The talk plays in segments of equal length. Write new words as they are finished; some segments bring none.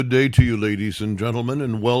Good day to you, ladies and gentlemen,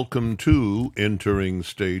 and welcome to Entering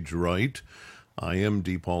Stage Right. I am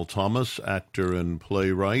D. Paul Thomas, actor and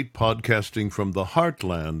playwright, podcasting from the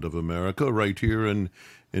heartland of America, right here in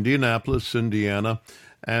Indianapolis, Indiana.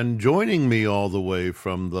 And joining me all the way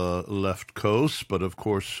from the left coast, but of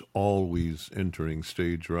course always entering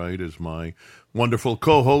stage right, is my wonderful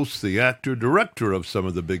co-host, the actor, director of some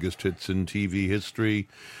of the biggest hits in TV history.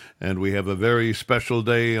 And we have a very special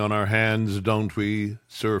day on our hands, don't we,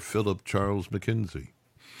 Sir Philip Charles McKenzie?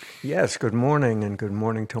 Yes, good morning, and good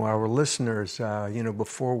morning to our listeners.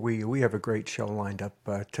 Before we have a great show lined up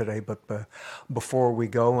today, but before we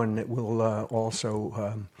go, and it will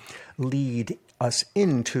also lead us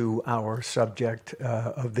into our subject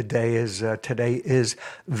of the day, is today is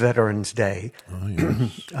Veterans Day,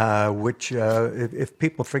 which, if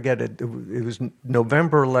people forget it, it was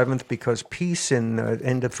November 11th because peace in the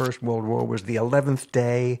end of First World War was the 11th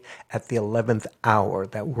day at the 11th hour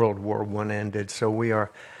that World War I ended. So we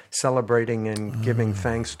are celebrating and giving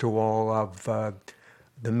thanks to all of the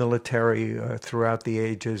military throughout the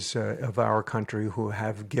ages of our country who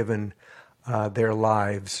have given their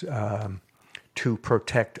lives to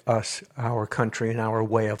protect us, our country, and our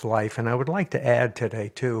way of life. And I would like to add today,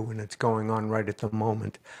 too, and it's going on right at the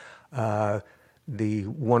moment, the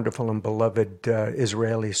wonderful and beloved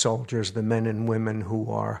Israeli soldiers, the men and women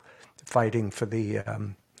who are fighting for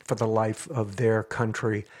the life of their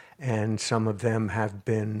country, and some of them have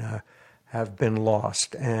been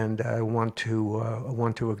lost, and I want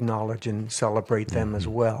to acknowledge and celebrate them as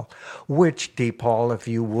well. Which, D. Paul, if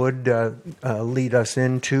you would lead us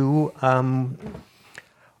into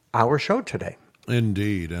our show today.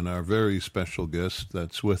 Indeed, and our very special guest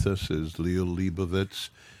that's with us is Liel Leibovitz.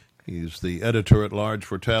 He's the editor-at-large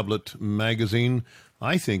for Tablet Magazine.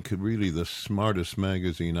 I think really the smartest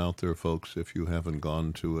magazine out there, folks, if you haven't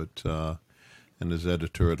gone to it. And as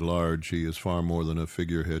editor-at-large, he is far more than a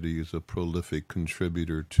figurehead. He is a prolific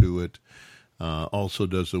contributor to it. Also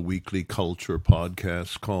does a weekly culture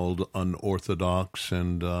podcast called Unorthodox,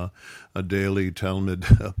 and a daily Talmud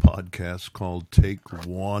podcast called Take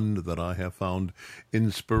One that I have found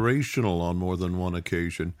inspirational on more than one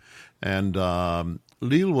occasion. And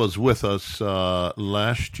Liel was with us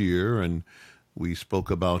last year, and we spoke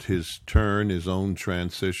about his turn, his own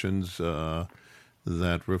transitions,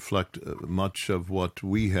 that reflect much of what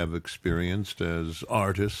we have experienced as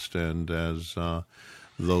artists and as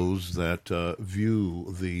those that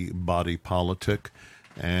view the body politic.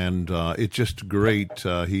 And it's just great.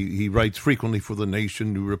 He writes frequently for The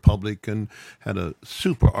Nation, New Republic, and had a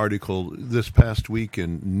super article this past week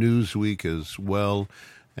in Newsweek as well.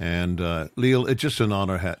 And Liel, it's just an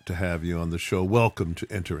honor to have you on the show. Welcome to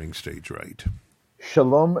Entering Stage Right.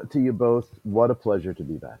 Shalom to you both. What a pleasure to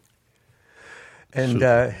be back. And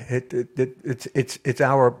it's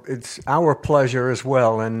our pleasure as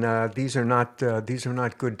well. And these are not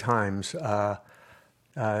good times. It's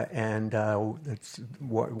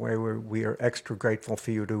why we are extra grateful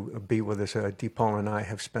for you to be with us. Deepal and I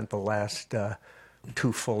have spent the last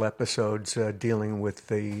two full episodes dealing with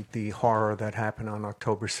the horror that happened on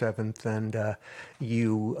October 7th, and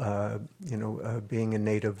being a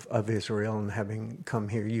native of Israel and having come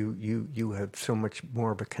here, you have so much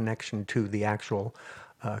more of a connection to the actual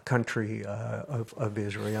country of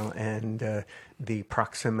Israel and the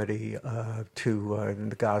proximity to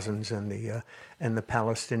the Gazans and the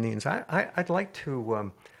Palestinians. I'd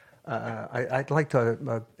like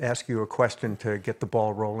to ask you a question to get the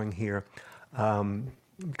ball rolling here.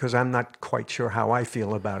 Because I'm not quite sure how I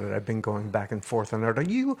feel about it. I've been going back and forth on it. Are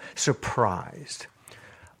you surprised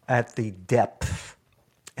at the depth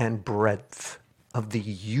and breadth of the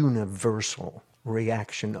universal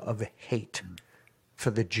reaction of hate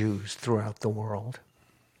for the Jews throughout the world?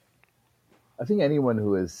 I think anyone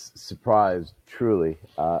who is surprised truly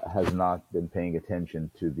has not been paying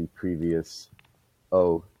attention to the previous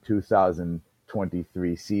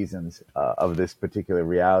 2023 seasons of this particular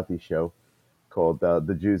reality show called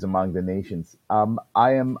The Jews Among the Nations.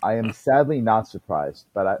 I am sadly not surprised,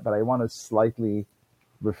 but I want to slightly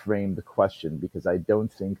reframe the question, because I don't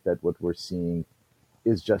think that what we're seeing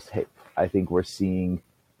is just hate. I think we're seeing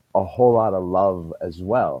a whole lot of love as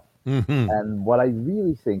well. Mm-hmm. And what I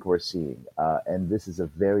really think we're seeing, and this is a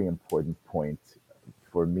very important point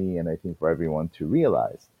for me and I think for everyone to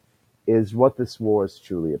realize, is what this war is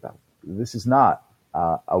truly about. This is not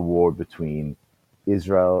a war between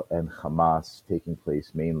Israel and Hamas taking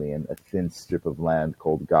place mainly in a thin strip of land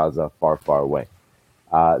called Gaza, far, far away.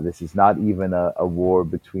 This is not even a war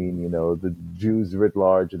between, the Jews writ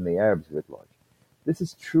large and the Arabs writ large. This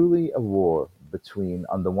is truly a war between,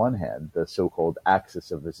 on the one hand, the so-called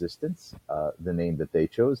axis of resistance, the name that they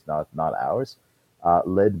chose, not ours,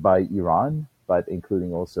 led by Iran, but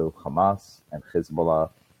including also Hamas and Hezbollah,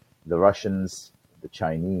 the Russians, the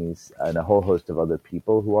Chinese, and a whole host of other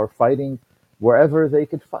people who are fighting wherever they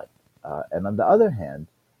could fight. And on the other hand,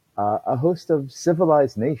 a host of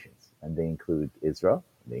civilized nations, and they include Israel,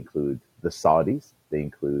 they include the Saudis, they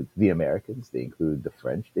include the Americans, they include the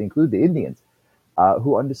French, they include the Indians,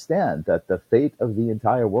 who understand that the fate of the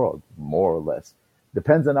entire world, more or less,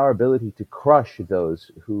 depends on our ability to crush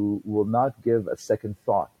those who will not give a second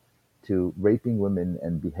thought to raping women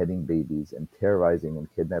and beheading babies and terrorizing and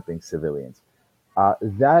kidnapping civilians.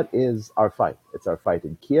 That is our fight. It's our fight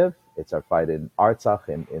in Kiev, it's our fight in Artsakh,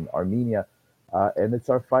 in Armenia, and it's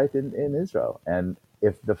our fight in Israel. And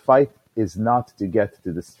if the fight is not to get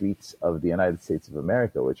to the streets of the United States of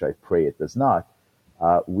America, which I pray it does not,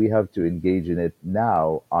 we have to engage in it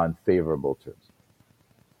now on favorable terms.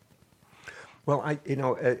 Well,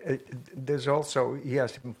 there's also,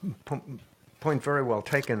 yes, point very well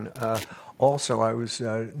taken. Also, I was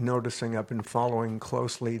noticing, I've been following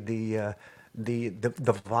closely the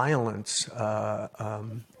violence. The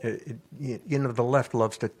left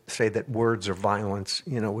loves to say that words are violence,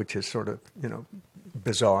 which is sort of,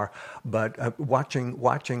 bizarre. But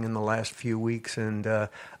watching in the last few weeks, and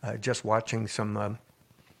just watching some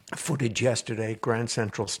footage yesterday, Grand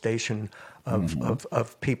Central Station,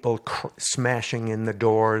 of people smashing in the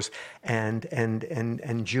doors,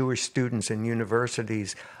 and Jewish students in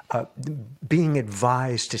universities being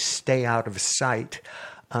advised to stay out of sight.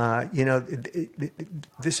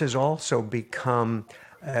 This has also become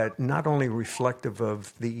not only reflective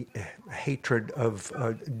of the hatred of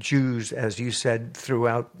Jews, as you said,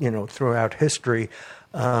 throughout history,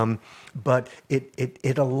 but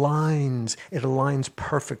it aligns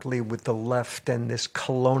perfectly with the left and this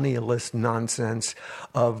colonialist nonsense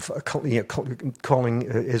of calling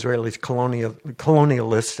Israelis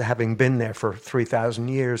colonialists, having been there for 3,000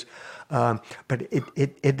 years. But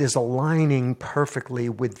it is aligning perfectly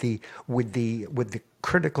with the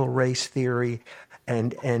critical race theory,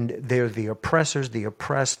 and they're the oppressors, the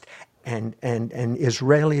oppressed, and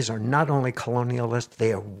Israelis are not only colonialists,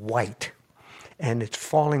 they are white. And it's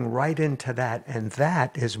falling right into that. And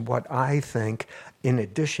that is what I think, in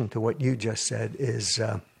addition to what you just said, is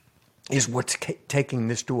what's taking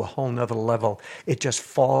this to a whole nother level. It just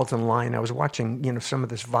falls in line. I was watching, some of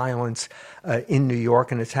this violence in New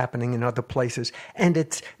York, and it's happening in other places. And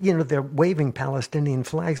it's, they're waving Palestinian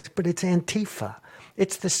flags, but it's Antifa.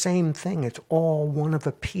 It's the same thing. It's all one of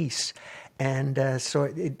a piece. And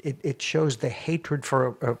so it shows the hatred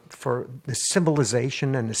for the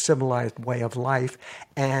civilization and the civilized way of life,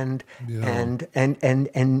 and mixing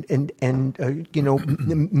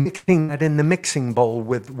that in the mixing bowl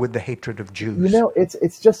with the hatred of Jews.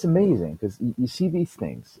 It's just amazing, because you see these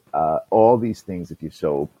things, all these things that you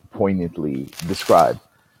so poignantly describe,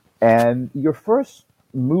 and your first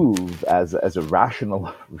move as a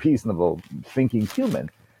rational, reasonable, thinking human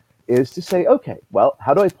is to say, okay, well,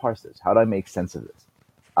 how do I parse this? How do I make sense of this?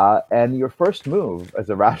 And your first move as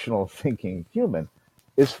a rational thinking human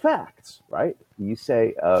is facts, right? You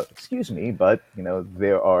say, excuse me, but,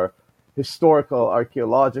 there are historical,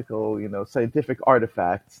 archaeological, scientific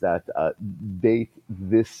artifacts that date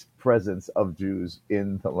this presence of Jews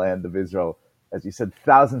in the land of Israel, as you said,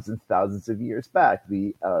 thousands and thousands of years back.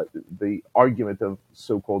 The argument of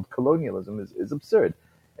so-called colonialism is absurd.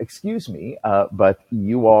 Excuse me, but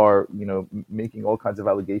you are, making all kinds of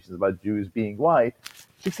allegations about Jews being white.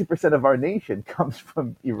 60% of our nation comes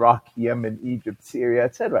from Iraq, Yemen, Egypt, Syria,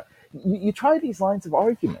 etc. You try these lines of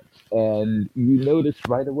argument, and you notice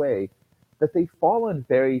right away that they fall on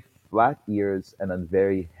very flat ears and on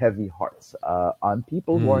very heavy hearts, on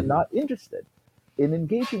people who are not interested in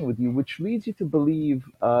engaging with you, which leads you to believe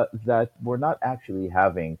that we're not actually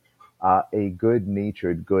having a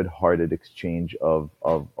good-natured, good-hearted exchange of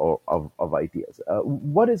ideas.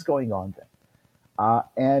 What is going on then?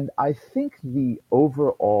 And I think the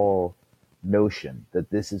overall notion that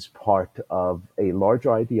this is part of a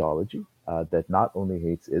larger ideology that not only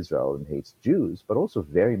hates Israel and hates Jews, but also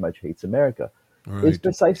very much hates America, is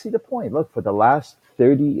precisely the point. Look, for the last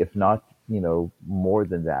 30, if not more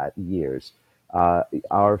than that, years,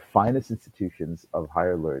 our finest institutions of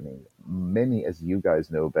higher learning, many, as you guys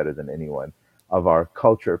know better than anyone, of our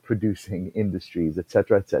culture-producing industries,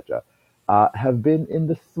 etc., have been in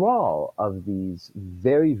the thrall of these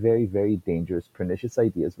very, very, very dangerous, pernicious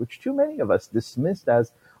ideas, which too many of us dismissed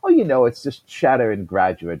as, it's just chatter in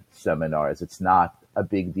graduate seminars. It's not a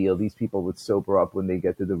big deal. These people would sober up when they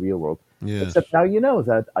get to the real world. Yes. Except now you know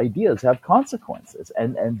that ideas have consequences,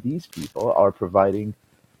 and these people are providing,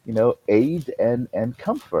 aid and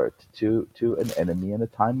comfort to an enemy in a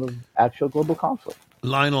time of actual global conflict.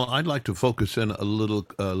 Lionel, I'd like to focus in a little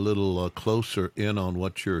closer in on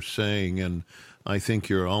what you're saying, and I think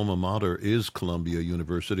your alma mater is Columbia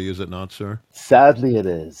University, is it not, sir? Sadly, it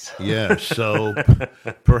is. Yes. So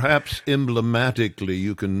perhaps emblematically,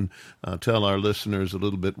 you can tell our listeners a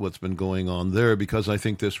little bit what's been going on there, because I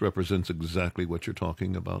think this represents exactly what you're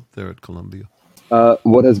talking about there at Columbia.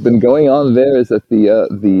 What has been going on there is that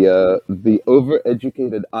the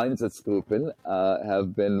overeducated Einsatzgruppen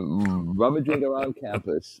have been rummaging around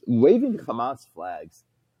campus, waving Hamas flags,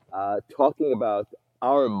 talking about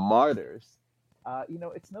our martyrs.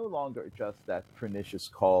 It's no longer just that pernicious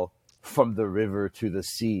call from the river to the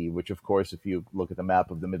sea, which, of course, if you look at the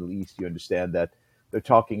map of the Middle East, you understand that they're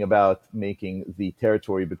talking about making the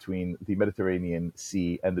territory between the Mediterranean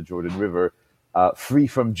Sea and the Jordan River free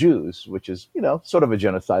from Jews, which is, sort of a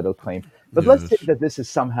genocidal claim. But let's say that this is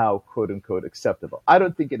somehow, quote unquote, acceptable. I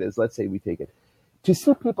don't think it is. Let's say we take it. To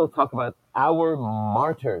see people talk about our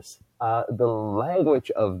martyrs, the language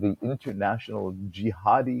of the international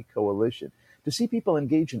jihadi coalition, to see people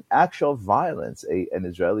engage in actual violence. An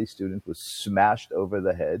Israeli student was smashed over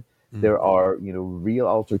the head. There are, real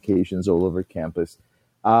altercations all over campus.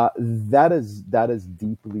 That is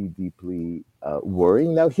deeply, deeply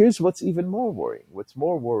worrying. Now, here's what's even more worrying. What's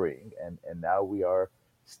more worrying, and now we are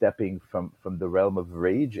stepping from the realm of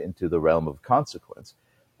rage into the realm of consequence,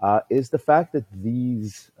 is the fact that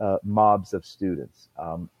these mobs of students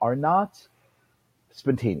are not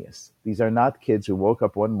spontaneous. These are not kids who woke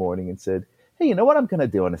up one morning and said, hey, you know what I'm going to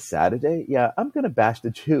do on a Saturday? Yeah, I'm going to bash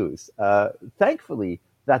the Jews. Thankfully,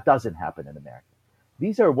 that doesn't happen in America.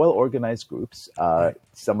 These are well-organized groups.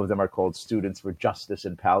 Some of them are called Students for Justice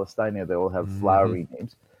in Palestine. They all have flowery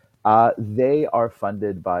names. They are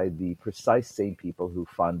funded by the precise same people who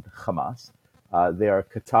fund Hamas. They are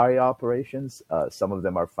Qatari operations. Some of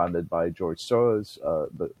them are funded by George Soros,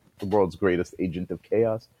 the world's greatest agent of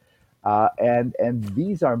chaos. And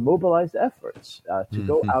these are mobilized efforts to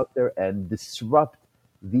go out there and disrupt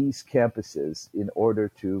these campuses in order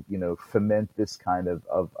to, foment this kind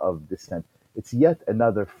of dissent. It's yet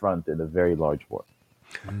another front in a very large war.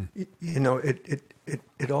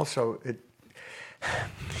 It also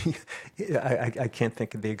I can't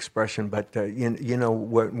think of the expression, but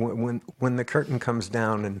when the curtain comes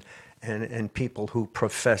down and people who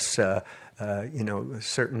profess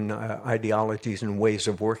certain ideologies and ways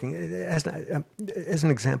of working, as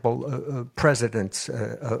an example, presidents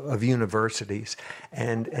of universities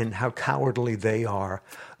and how cowardly they are.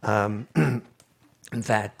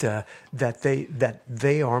 That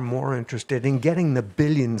they are more interested in getting the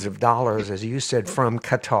billions of dollars, as you said, from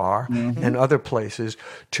Qatar and other places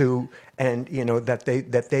that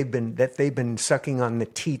they've been sucking on the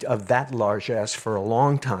teat of that largesse for a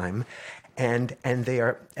long time. And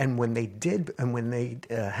when they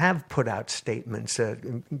have put out statements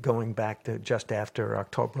going back to just after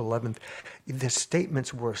October 11th, the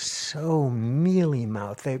statements were so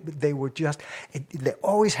mealy-mouthed. They were just they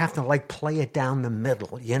always have to play it down the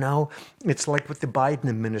middle. It's like what the Biden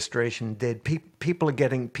administration did.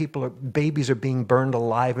 Babies are being burned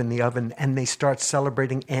alive in the oven, and they start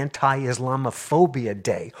celebrating anti-Islamophobia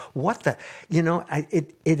Day. What the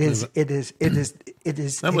it is.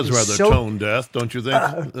 That was rather tone deaf, don't you think?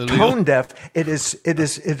 Tone deaf. It is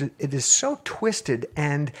so twisted,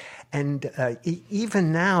 and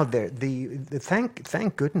even now the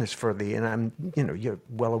thank goodness for and I'm you're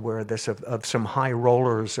well aware of this of some high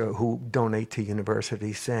rollers who donate to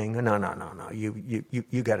universities saying no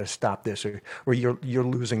you got to stop this or you're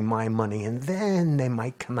losing my money, and then they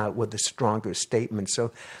might come out with a stronger statement.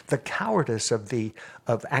 So the cowardice of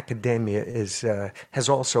academia has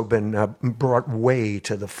also been brought way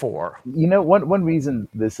to the fore. One reason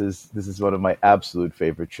this is one of my absolute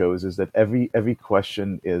favorite shows is that every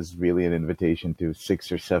question is really an invitation to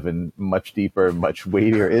 6 or 7 much deeper, much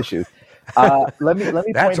weightier issues. Let me.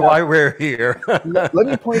 That's why we're here. let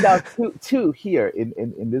me point out two here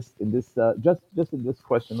in this just in this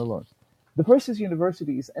question alone. The first is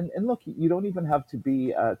universities, and look, you don't even have to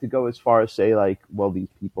be to go as far as say these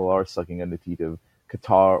people are sucking on the teat of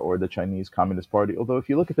Qatar or the Chinese Communist Party. Although if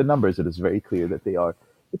you look at the numbers, it is very clear that they are.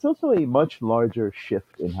 It's also a much larger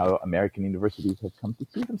shift in how American universities have come to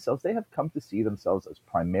see themselves. They have come to see themselves as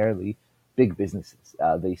primarily big businesses.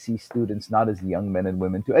 They see students not as young men and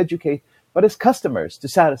women to educate, but as customers to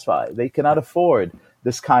satisfy. They cannot afford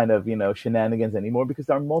this kind of shenanigans anymore because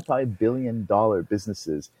there are multi-billion-dollar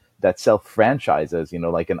businesses that sell franchises,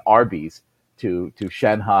 like an Arby's, to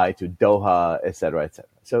Shanghai, to Doha, et cetera, et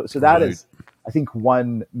cetera. So that is, I think,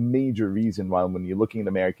 one major reason why when you're looking at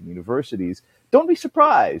American universities, don't be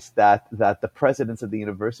surprised that the presidents of the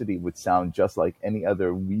university would sound just like any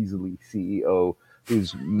other Weasley CEO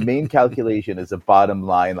whose main calculation is a bottom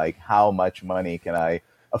line, like how much money can I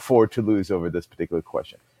afford to lose over this particular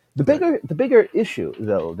question. The bigger issue,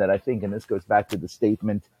 though, that I think, and this goes back to the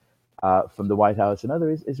statement from the White House and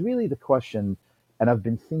others, is really the question, and I've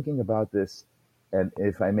been thinking about this, and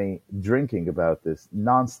if I may, drinking about this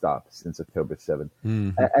nonstop since October 7th.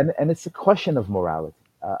 And it's a question of morality.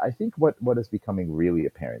 I think what is becoming really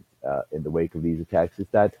apparent in the wake of these attacks is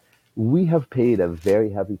that we have paid a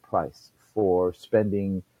very heavy price for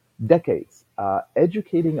spending decades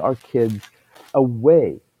educating our kids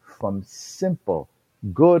away from simple,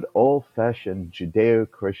 good old-fashioned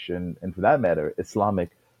Judeo-Christian, and for that matter, Islamic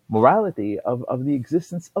morality of the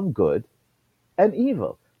existence of good and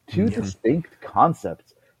evil. Two distinct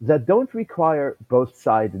concepts that don't require both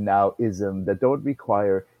side nowism, that don't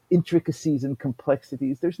require intricacies and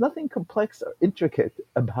complexities. There's nothing complex or intricate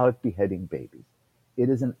about beheading babies. It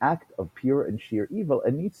is an act of pure and sheer evil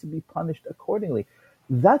and needs to be punished accordingly.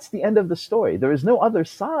 That's the end of the story. There is no other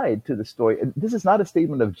side to the story. And this is not a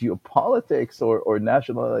statement of geopolitics or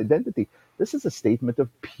national identity. This is a statement of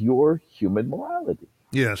pure human morality.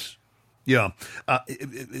 Yes. Yeah.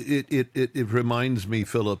 It reminds me,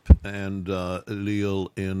 Philip and Liel,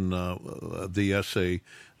 in the essay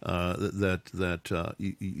that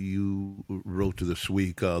you wrote this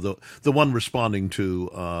week, the one responding to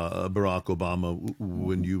Barack Obama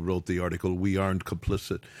when you wrote the article, "We aren't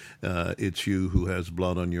complicit, it's you who has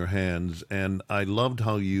blood on your hands." And I loved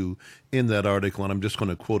how you, in that article, and I'm just going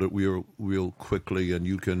to quote it real quickly, and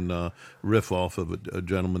you can riff off of a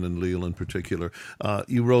gentleman in Liel in particular.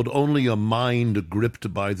 You wrote, "Only a mind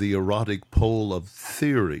gripped by the erotic pole of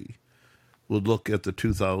theory would look at the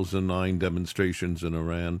 2009 demonstrations in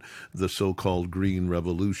Iran, the so-called Green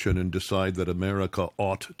Revolution, and decide that America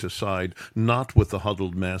ought to side not with the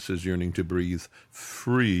huddled masses yearning to breathe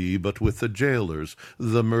free, but with the jailers,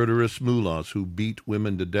 the murderous mullahs who beat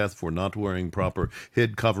women to death for not wearing proper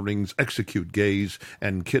head coverings, execute gays,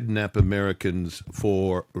 and kidnap Americans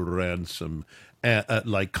for ransom,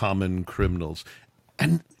 like common criminals."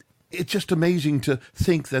 And it's just amazing to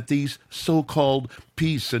think that these so-called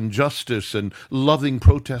peace and justice and loving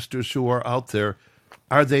protesters who are out there,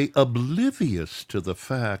 are they oblivious to the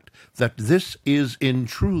fact that this is in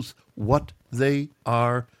truth what they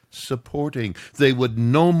are supporting? They would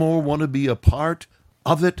no more want to be a part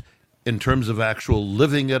of it in terms of actual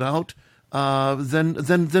living it out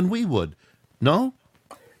than we would. No?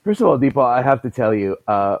 First of all, Deepa, I have to tell you,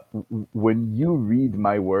 when you read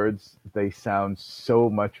my words, they sound so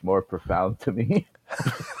much more profound to me.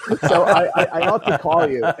 So I ought to call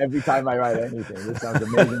you every time I write anything. This sounds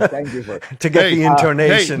amazing. Thank you for to get the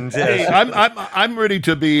intonations. Hey, I'm ready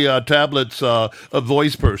to be Tablet's a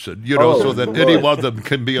voice person, so that any one of them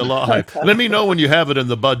can be alive. Let me know when you have it in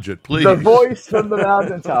the budget, please. The voice from the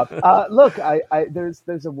mountaintop. Look,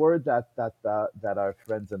 there's a word that our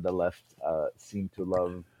friends on the left seem to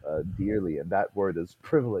love dearly, and that word is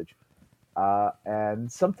privilege. And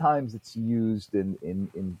sometimes it's used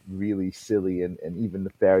in really silly and even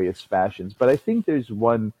nefarious fashions. But I think there's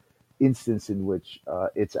one instance in which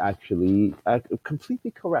it's actually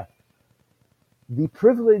completely correct. The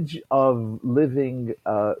privilege of living,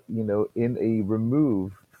 in a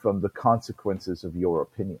remove from the consequences of your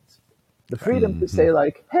opinions. The freedom to say,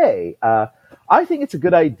 like, hey, I think it's a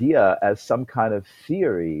good idea as some kind of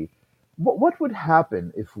theory. What would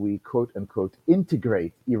happen if we, quote unquote,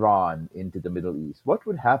 integrate Iran into the Middle East? What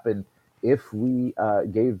would happen if we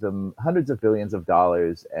gave them hundreds of billions of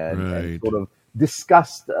dollars and sort of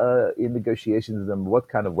discussed in negotiations with them what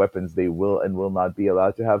kind of weapons they will and will not be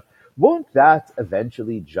allowed to have? Won't that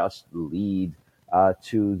eventually just lead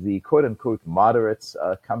to the quote unquote moderates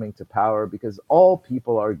coming to power, because all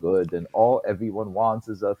people are good and all everyone wants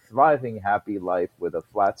is a thriving, happy life with a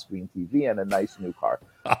flat screen TV and a nice new car?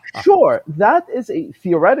 Sure, that is a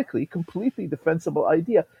theoretically completely defensible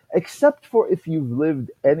idea, except for if you've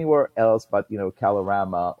lived anywhere else but,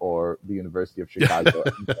 Calorama or the University of Chicago.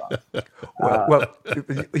 Well,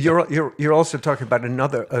 you're also talking about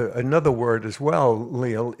another word as well,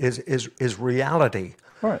 Liel, is reality.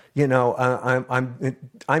 Right. You know,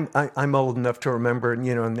 I'm old enough to remember.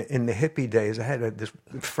 You know, in the hippie days, I had this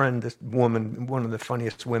friend, this woman, one of the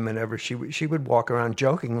funniest women ever. She would walk around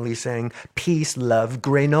jokingly saying "peace, love,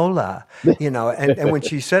 granola." You know, and when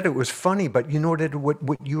she said it was funny, but you know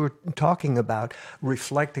what you were talking about,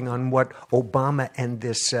 reflecting on what Obama and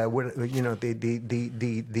this, you know,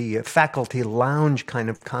 the faculty lounge kind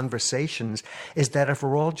of conversations is that if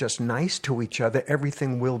we're all just nice to each other,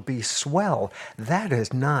 everything will be swell. That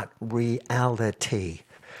is not reality.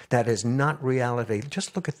 That is not reality.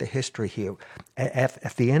 Just look at the history here.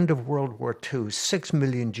 At the end of World War II, 6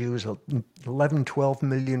 million Jews, 11, 12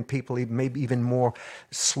 million people, maybe even more,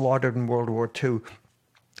 slaughtered in World War II.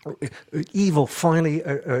 Evil finally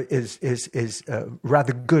is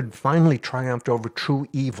rather good. Finally triumphed over true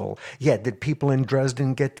evil. Yeah, did people in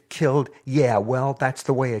Dresden get killed? Yeah, well, that's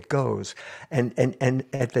the way it goes. And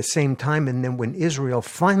at the same time, and then when Israel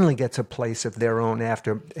finally gets a place of their own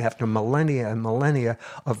after millennia and millennia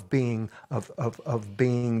of being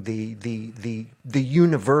the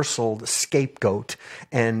universal scapegoat,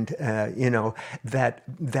 and you know that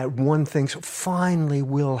one thing finally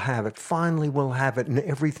will have it. Finally will have it, and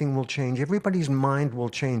everything will change. Everybody's mind will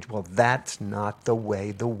change. Well, that's not the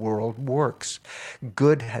way the world works.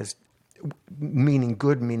 Good,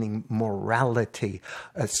 meaning morality,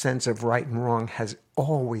 a sense of right and wrong, has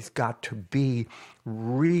always got to be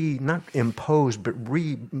not imposed, but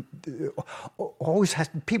always has.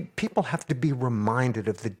 People have to be reminded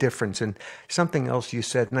of the difference. And something else you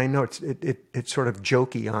said, and I know it's sort of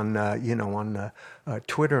jokey on on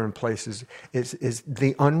Twitter and places, is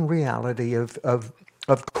the unreality of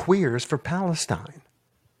queers for Palestine.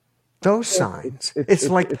 Those signs. It's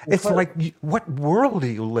like what world are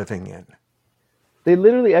you living in?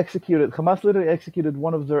 Hamas literally executed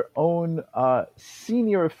one of their own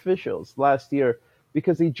senior officials last year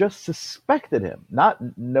because they just suspected him, not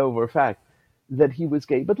know for a fact that he was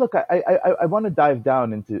gay. But look, I want to dive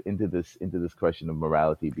down into this question of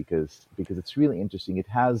morality because it's really interesting. It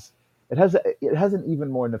has an even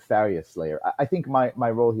more nefarious layer. I think my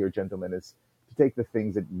role here, gentlemen, is to take the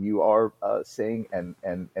things that you are saying and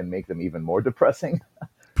make them even more depressing.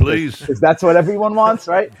 Please. Because that's what everyone wants,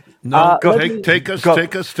 right? No, take us to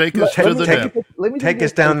the net. Take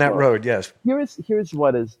us down that road, yes. Here's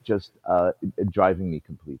what is just driving me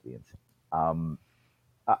completely insane.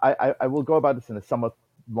 I will go about this in a somewhat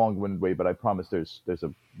long-winded way, but I promise there's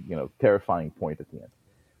a terrifying point at the end.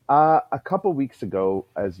 A couple weeks ago,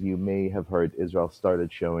 as you may have heard, Israel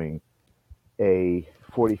started showing a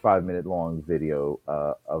 45-minute long video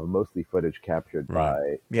of mostly footage captured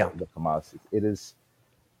by the Hamas. It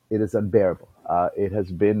is unbearable. It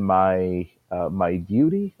has been my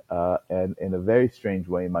duty and, in a very strange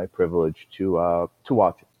way, my privilege to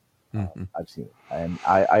watch it. Mm-hmm. I've seen it, and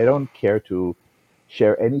I don't care to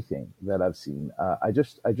share anything that I've seen. I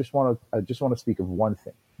just want to speak of one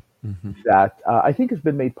thing that I think has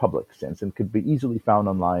been made public since and could be easily found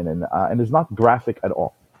online and is not graphic at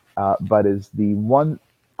all, but is the one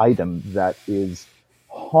item that is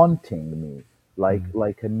haunting me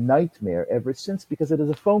like a nightmare ever since, because it is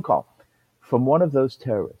a phone call from one of those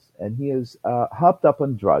terrorists, and he is hopped up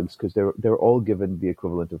on drugs because they're all given the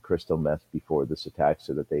equivalent of crystal meth before this attack,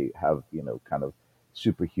 so that they have kind of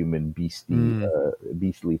superhuman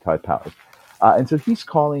beastly type powers, and so he's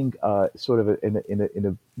calling sort of in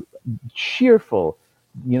a cheerful,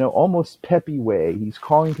 almost peppy way. He's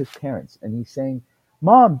calling his parents and he's saying,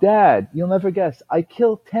 "Mom, Dad, you'll never guess, I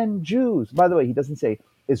killed 10 Jews." By the way, he doesn't say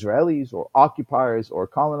Israelis or occupiers or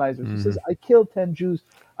colonizers. He says, "I killed 10 Jews.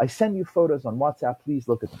 I send you photos on WhatsApp. Please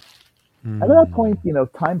look at them." And at that point,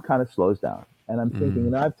 time kind of slows down. And I'm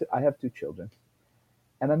thinking, I have two children.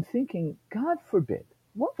 And I'm thinking, God forbid,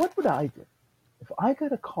 what would I do if I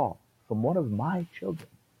got a call from one of my children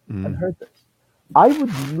and heard this? I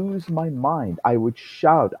would lose my mind. I would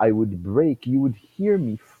shout. I would break. You would hear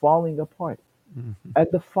me falling apart. And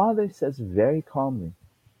the father says very calmly,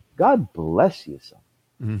 "God bless you, son."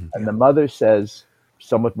 And the mother says,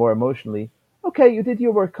 somewhat more emotionally, "Okay, you did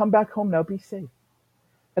your work. Come back home now. Be safe."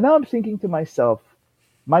 And now I'm thinking to myself,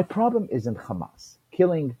 my problem isn't Hamas.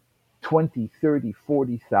 Killing 20, 30,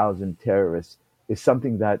 40,000 terrorists is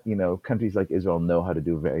something that, countries like Israel know how to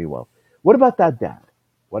do very well. What about that dad?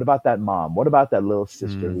 What about that mom? What about that little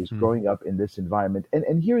sister who's growing up in this environment?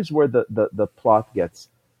 And here's where the plot gets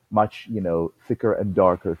much, thicker and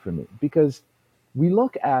darker for me. Because we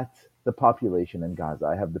look at the population in Gaza.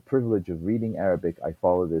 I have the privilege of reading Arabic. I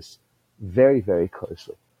follow this very, very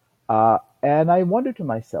closely. And I wonder to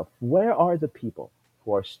myself, where are the people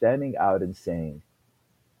who are standing out and saying,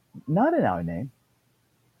 "Not in our name.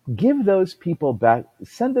 Give those people back,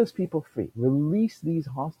 send those people free, release these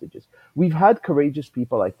hostages. We've had courageous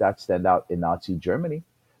people like that stand out in Nazi Germany.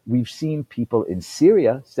 We've seen people in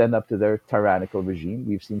Syria stand up to their tyrannical regime.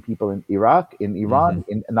 We've seen people in Iraq, in Iran,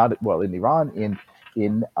 in not well in Iran,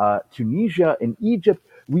 in Tunisia, in Egypt.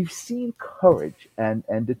 We've seen courage and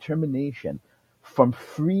determination from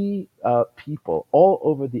free people all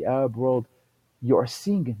over the Arab world. You are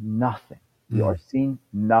seeing nothing. You are seeing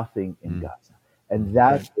nothing in Gaza, and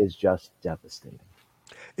that is just devastating.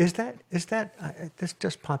 Is that this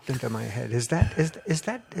just popped into my head? Is that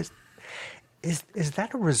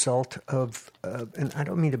a result of, and I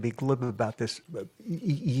don't mean to be glib about this, but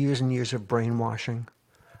years and years of brainwashing?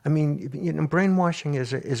 I mean, brainwashing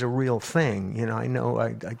is a real thing. I know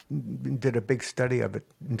I did a big study of it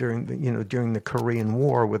during the Korean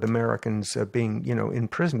War with Americans being, in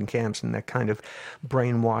prison camps and that kind of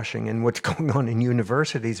brainwashing and what's going on in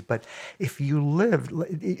universities. But if you live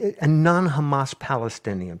a non-Hamas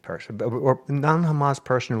Palestinian person or non-Hamas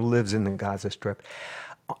person who lives in the Gaza Strip,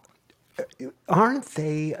 aren't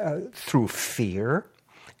they through fear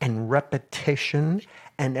and repetition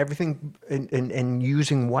and everything, and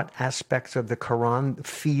using what aspects of the Quran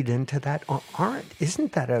feed into that?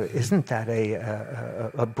 Isn't that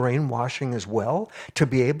a brainwashing as well, to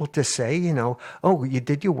be able to say, oh, you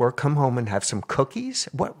did your work, come home and have some cookies?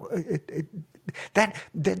 That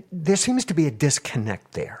there seems to be a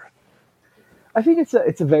disconnect there. I think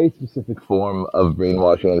it's a very specific form of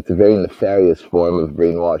brainwashing, and it's a very nefarious form of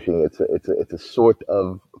brainwashing. It's a sort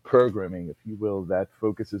of Programming, if you will, that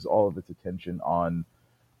focuses all of its attention on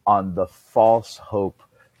the false hope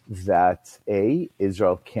that A,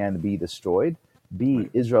 Israel can be destroyed, B,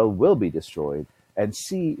 Israel will be destroyed, and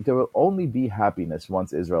C, there will only be happiness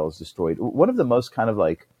once Israel is destroyed. One of the most kind of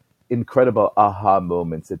like incredible aha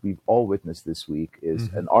moments that we've all witnessed this week is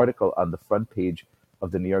an article on the front page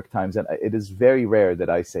of the New York Times. And it is very rare that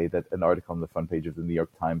I say that an article on the front page of the New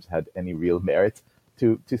York Times had any real merit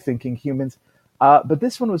to thinking humans. But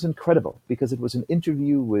this one was incredible because it was an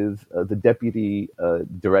interview with the deputy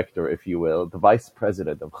director, if you will, the vice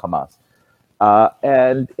president of Hamas.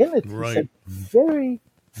 And in it, he said very,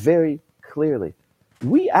 very clearly,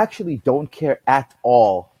 we actually don't care at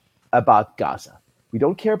all about Gaza. We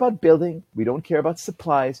don't care about building. We don't care about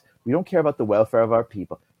supplies. We don't care about the welfare of our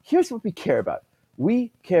people. Here's what we care about.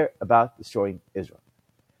 We care about destroying Israel.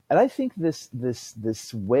 And I think this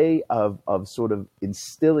way of sort of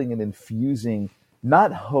instilling and infusing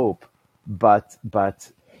not hope, but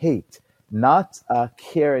hate, not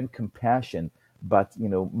care and compassion, but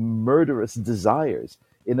murderous desires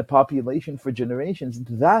in a population for generations.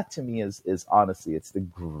 That to me is honestly, it's the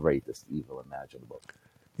greatest evil imaginable.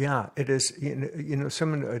 Yeah, it is.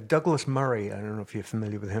 Someone, Douglas Murray. I don't know if you're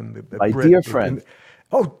familiar with him. My dear friend.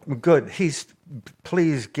 Oh, good.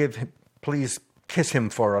 Please kiss him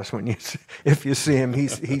for us if you see him.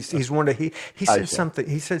 He's one of he said something.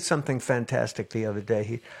 He said something fantastic the other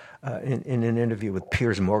day. In an interview with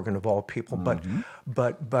Piers Morgan of all people. But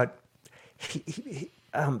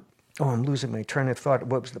I'm losing my train of thought.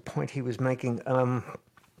 What was the point he was making?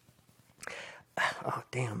 Oh,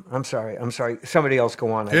 damn. I'm sorry. Somebody else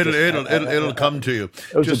go on. It'll come to you.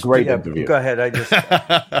 It was a great interview. Go ahead.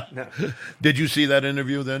 No. Did you see that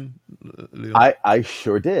interview then, Liel? I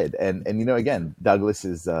sure did. And again, Douglas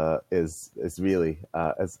is really,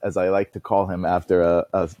 as I like to call him after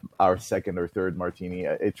our second or third martini,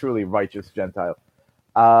 a truly righteous Gentile.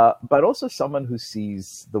 But also someone who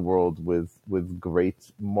sees the world with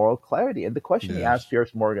great moral clarity. And the question he asked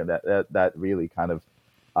Piers Morgan that really kind of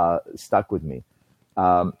stuck with me.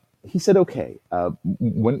 He said, okay,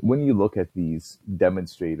 when you look at these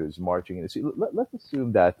demonstrators marching in the street, let's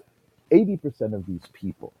assume that 80% of these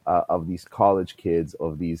people, of these college kids,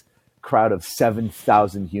 of these crowd of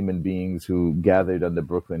 7,000 human beings who gathered on the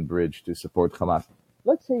Brooklyn Bridge to support Hamas,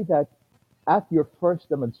 let's say that at your first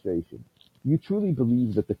demonstration, you truly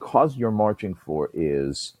believe that the cause you're marching for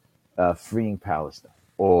is freeing Palestine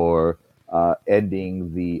or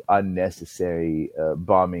ending the unnecessary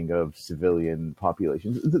bombing of civilian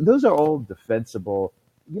populations. Those are all defensible,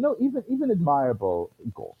 even admirable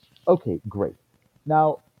goals. Okay, great.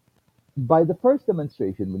 Now, by the first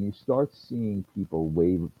demonstration, when you start seeing people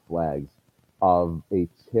wave flags of a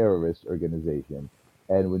terrorist organization,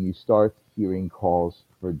 and when you start hearing calls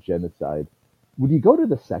for genocide, would you go to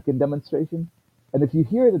the second demonstration? And if you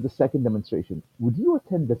hear it at the second demonstration, would you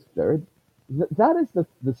attend the third? That is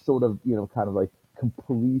the sort of, kind of like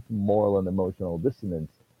complete moral and emotional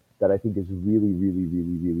dissonance that I think is really, really,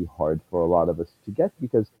 really, really hard for a lot of us to get,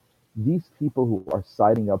 because these people who are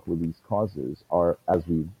siding up with these causes are, as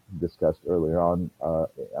we discussed earlier on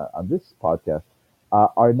this podcast,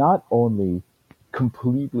 are not only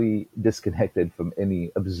completely disconnected from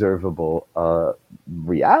any observable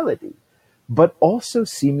reality, but also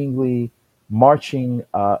seemingly marching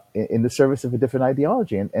in the service of a different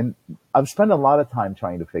ideology. And I've spent a lot of time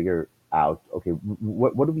trying to figure out, okay,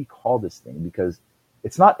 what do we call this thing? Because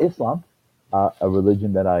it's not Islam, a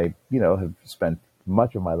religion that I, have spent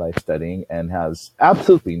much of my life studying and has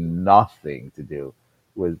absolutely nothing to do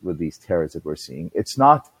with these terrors that we're seeing. It's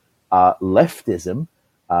not leftism,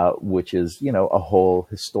 which is, a whole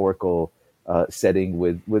historical setting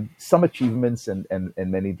with some achievements and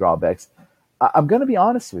many drawbacks. I'm going to be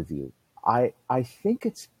honest with you. I think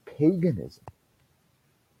it's paganism.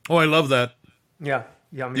 Oh, I love that. Yeah.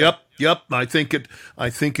 Yeah. Yep. I think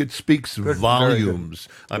it speaks Good. volumes.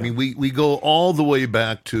 Very good. I mean, we go all the way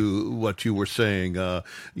back to what you were saying.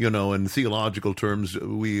 In theological terms,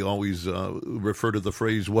 we always refer to the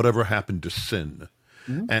phrase "whatever happened to sin."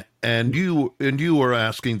 Mm-hmm. And you were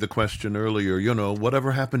asking the question earlier.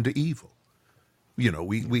 Whatever happened to evil?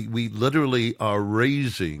 We literally are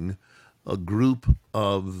raising a group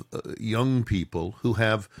of young people who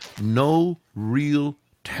have no real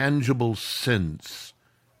tangible sense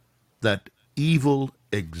that evil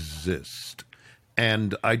exists.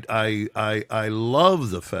 And I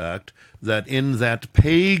love the fact that in that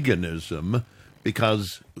paganism,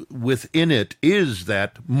 because within it is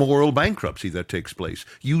that moral bankruptcy that takes place.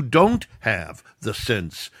 You don't have the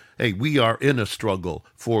sense, hey, we are in a struggle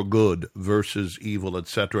for good versus evil,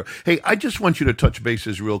 etc. Hey, I just want you to touch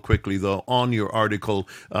bases real quickly, though, on your article.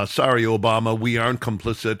 Sorry, Obama, we aren't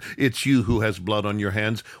complicit. It's you who has blood on your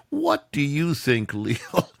hands. What do you think,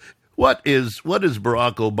 Liel? What is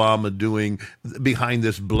Barack Obama doing behind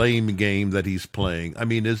this blame game that he's playing? I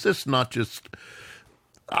mean, is this not just...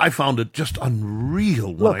 I found it just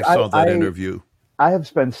unreal when I saw that interview. I have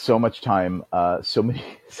spent so much time, so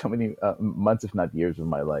many months, if not years, of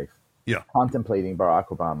my life, contemplating Barack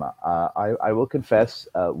Obama. I will confess,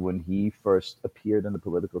 when he first appeared in the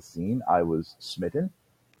political scene, I was smitten.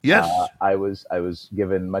 Yes, I was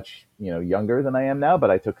given much younger than I am now, but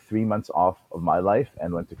I took 3 months off of my life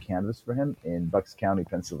and went to canvass for him in Bucks County,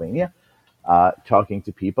 Pennsylvania, talking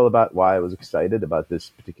to people about why I was excited about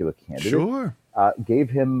this particular candidate. Sure. Gave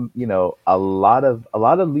him, a lot of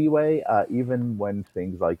leeway, even when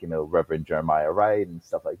things like, Reverend Jeremiah Wright and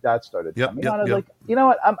stuff like that started coming on. I was like, you know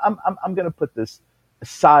what, I'm going to put this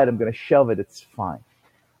aside. I'm going to shelve it. It's fine.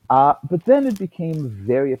 But then it became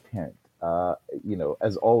very apparent,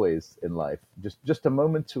 as always in life, just a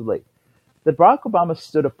moment too late, that Barack Obama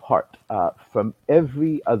stood apart from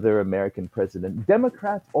every other American president,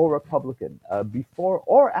 Democrat or Republican, before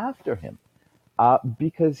or after him.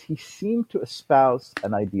 Because he seemed to espouse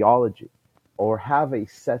an ideology or have a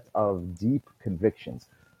set of deep convictions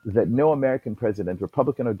that no American president,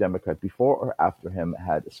 Republican or Democrat, before or after him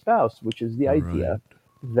had espoused, which is the idea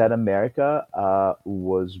that America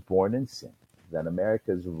was born in sin, that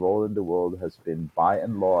America's role in the world has been, by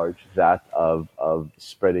and large, that of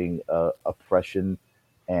spreading oppression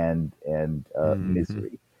and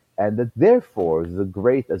misery. And that therefore, the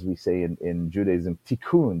great, as we say in Judaism,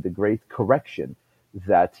 tikkun, the great correction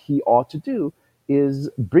that he ought to do is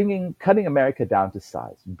cutting America down to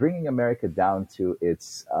size, bringing America down to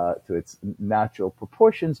its natural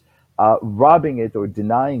proportions, robbing it or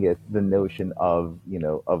denying it the notion of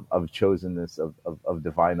chosenness, of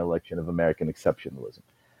divine election, of American exceptionalism.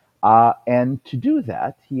 And to do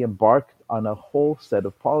that, he embarked on a whole set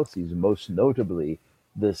of policies, most notably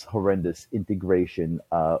this horrendous integration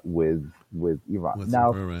with Iran.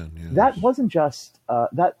 That wasn't just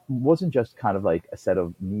kind of like a set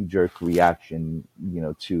of knee-jerk reaction,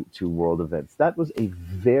 to world events. That was a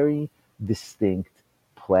very distinct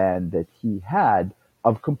plan that he had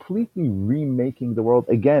of completely remaking the world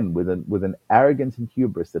again with an arrogance and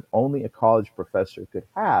hubris that only a college professor could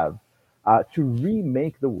have, to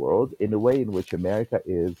remake the world in a way in which America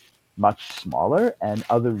is much smaller, and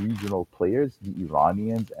other regional players, the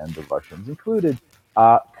Iranians and the Russians included,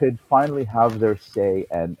 could finally have their say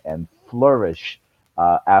and flourish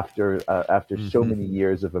after so many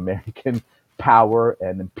years of American power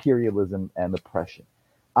and imperialism and oppression.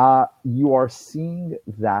 You are seeing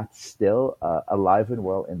that still alive and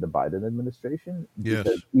well in the Biden administration. Yes.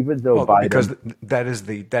 Because even though Biden, because that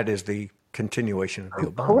is the continuation of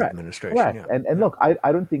the Obama administration. Correct. Yeah. And look,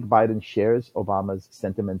 I don't think Biden shares Obama's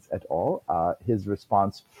sentiments at all. His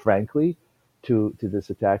response, frankly, to this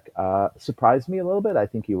attack surprised me a little bit. I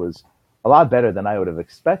think he was a lot better than I would have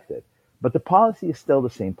expected. But the policy is still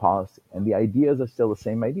the same policy, and the ideas are still the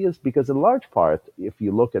same ideas, because in large part, if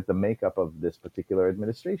you look at the makeup of this particular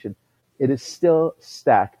administration, it is still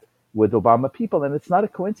stacked with Obama people. And it's not a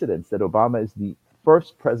coincidence that Obama is the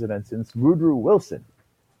first president since Woodrow Wilson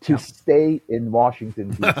to stay in Washington,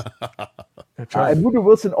 D.C. That's right. And Woodrow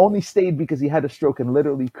Wilson only stayed because he had a stroke and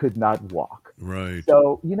literally could not walk. Right.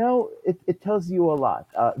 So, it tells you a lot.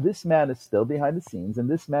 This man is still behind the scenes, and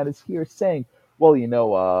this man is here saying,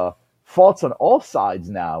 well, faults on all sides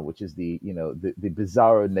now, which is the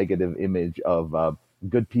bizarre negative image of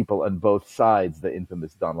good people on both sides, the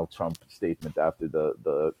infamous Donald Trump statement after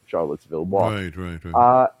the Charlottesville walk.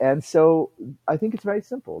 Right. And so I think it's very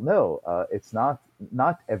simple. No, it's not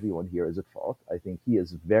everyone here is at fault. I think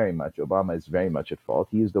Obama is very much at fault.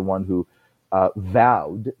 He is the one who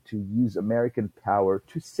vowed to use American power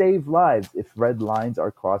to save lives if red lines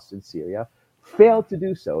are crossed in Syria, failed to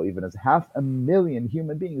do so, even as 500,000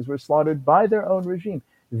 human beings were slaughtered by their own regime,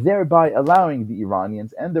 thereby allowing the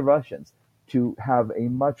Iranians and the Russians to have a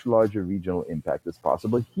much larger regional impact as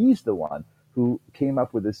possible. He's the one who came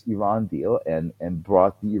up with this Iran deal and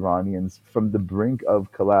brought the Iranians from the brink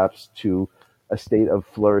of collapse to a state of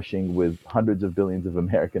flourishing with hundreds of billions of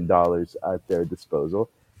American dollars at their disposal.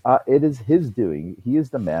 It is his doing. He is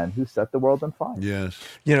the man who set the world on fire. Yes.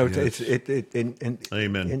 It's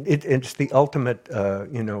Amen. It's the ultimate,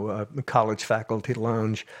 college faculty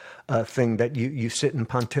lounge thing that you sit and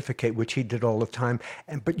pontificate, which he did all the time.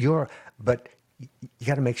 But you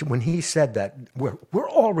got to make sure when he said that we're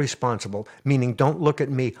all responsible, meaning don't look at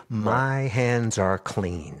me. My hands are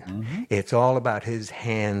clean. Mm-hmm. It's all about his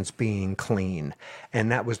hands being clean,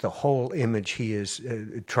 and that was the whole image he has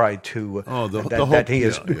tried to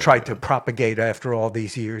tried to propagate after all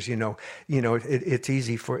these years. It's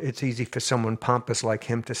easy for someone pompous like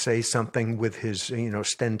him to say something with his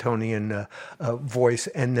Stentonian voice,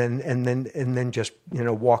 and then just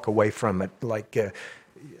walk away from it like.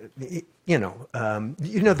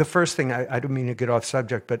 The first thing I don't mean to get off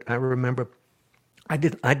subject, but I remember I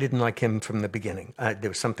didn't like him from the beginning. There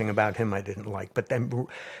was something about him I didn't like, but then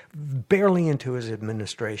barely into his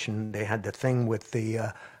administration, they had the thing with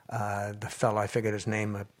the fellow, I forget his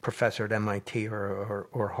name, a professor at MIT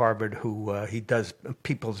or Harvard, who he does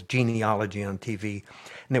people's genealogy on TV.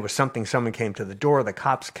 And there was someone came to the door, the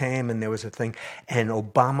cops came, and there was a thing, and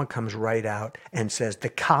Obama comes right out and says the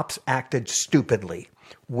cops acted stupidly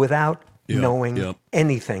without knowing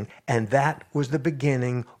anything. And that was the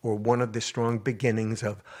beginning, or one of the strong beginnings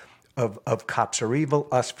of cops are evil,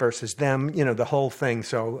 us versus them, the whole thing.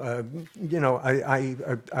 So,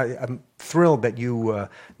 I'm thrilled that you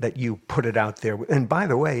put it out there. And by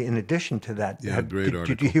the way, in addition to that,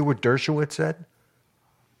 did you hear what Dershowitz said?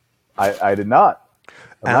 I did not.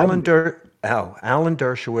 Alan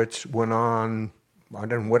Dershowitz went on, I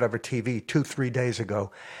don't know, whatever TV, 2-3 days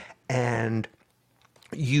ago, and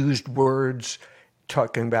used words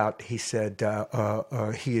talking about, he said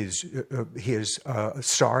he is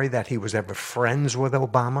sorry that he was ever friends with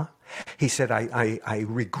Obama. He said, I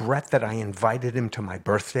regret that I invited him to my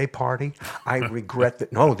birthday party. I regret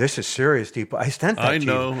that. No, this is serious, people. I sent that to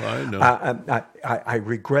you. I know. I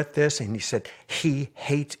regret this. And he said, he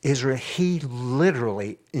hates Israel. He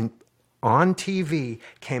literally, on TV,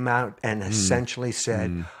 came out and essentially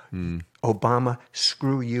said, Obama,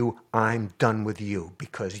 screw you. I'm done with you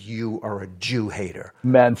because you are a Jew hater.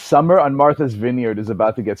 Man, summer on Martha's Vineyard is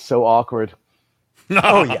about to get so awkward.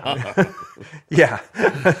 Oh yeah, yeah.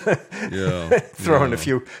 Throwing a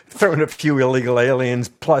few illegal aliens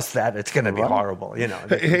plus that, it's going to be horrible.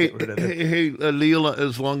 Hey, Liel,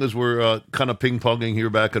 as long as we're kind of ping-ponging here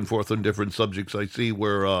back and forth on different subjects, I see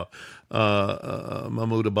where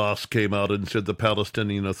Mahmoud Abbas came out and said the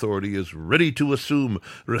Palestinian Authority is ready to assume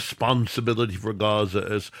responsibility for Gaza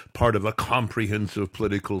as part of a comprehensive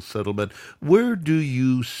political settlement. Where do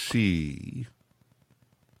you see,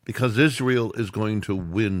 because Israel is going to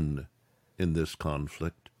win in this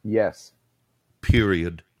conflict? Yes.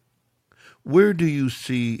 Period. Where do you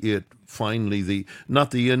see it finally,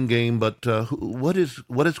 not the end game, but what is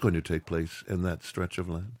going to take place in that stretch of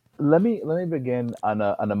land? Let me begin on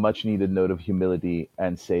a much needed note of humility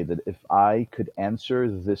and say that if I could answer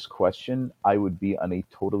this question, I would be on a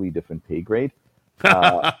totally different pay grade.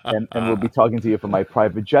 And we'll be talking to you from my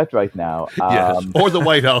private jet right now. Yes, or the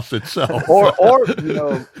White House itself. or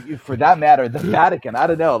for that matter, the Vatican. I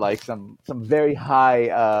don't know, like some very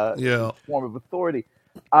high form of authority.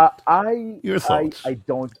 Your thoughts? I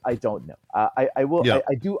don't know. I will. Yeah.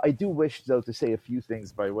 I do wish though to say a few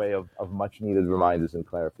things by way of much needed reminders and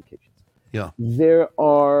clarifications. Yeah. There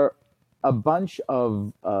are a bunch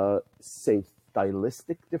of say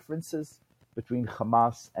stylistic differences between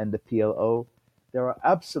Hamas and the PLO. There are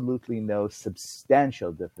absolutely no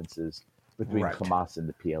substantial differences between Hamas and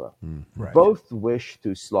the PLO. Right. Both wish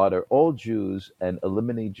to slaughter all Jews and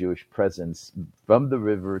eliminate Jewish presence from the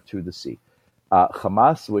river to the sea.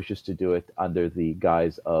 Hamas wishes to do it under the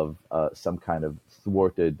guise of some kind of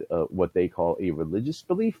thwarted, what they call a religious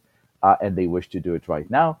belief, and they wish to do it right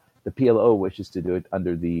now. The PLO wishes to do it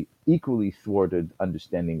under the equally thwarted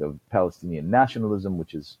understanding of Palestinian nationalism,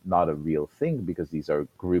 which is not a real thing because these are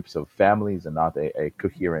groups of families and not a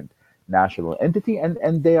coherent national entity,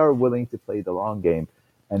 and they are willing to play the long game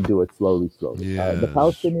and do it slowly. The Yes.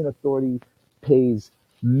 Palestinian Authority pays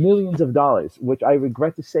millions of dollars, which I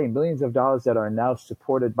regret to say, millions of dollars that are now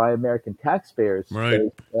supported by American taxpayers. Right.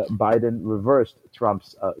 Biden reversed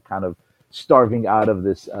Trump's kind of starving out of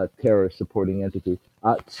this terror supporting entity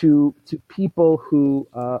to people who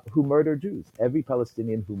murder Jews. Every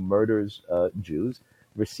Palestinian who murders Jews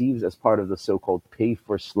receives, as part of the so-called pay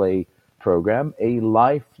for slay program, a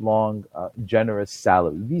lifelong generous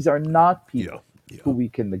salary. These are not people who we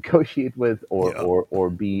can negotiate with or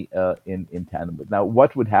be in tandem with. Now,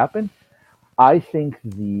 what would happen? I think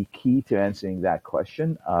the key to answering that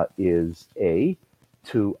question is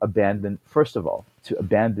first of all, to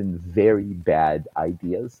abandon very bad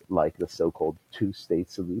ideas like the so-called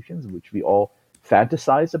two-state solutions, which we all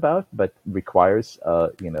fantasize about, but requires,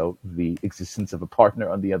 the existence of a partner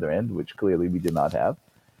on the other end, which clearly we did not have.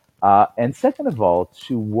 And second of all,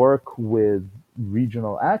 to work with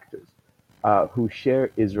regional actors who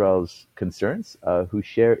share Israel's concerns, who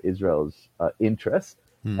share Israel's interests.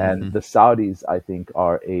 Mm-hmm. And the Saudis, I think,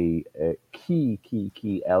 are a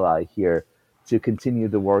key ally here to continue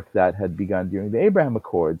the work that had begun during the Abraham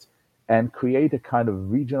Accords and create a kind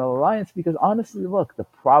of regional alliance. Because honestly, look, the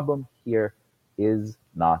problem here is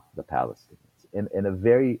not the Palestinians. In a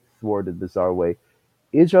very thwarted, bizarre way,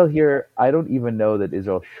 Israel here, I don't even know that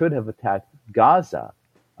Israel should have attacked Gaza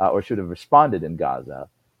or should have responded in Gaza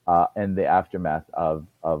in the aftermath of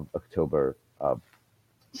October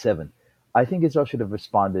 7. I think Israel should have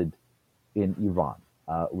responded in Iran,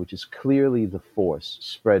 which is clearly the force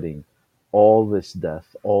spreading all this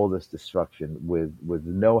death, all this destruction with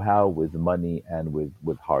know-how, with money, and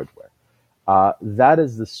with hardware. That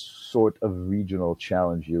is the sort of regional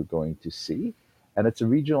challenge you're going to see. And it's a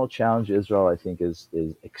regional challenge Israel, I think, is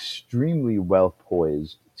extremely well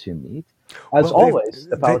poised to meet. As always,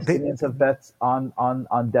 the Palestinians have bets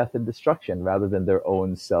on death and destruction rather than their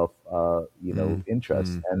own self,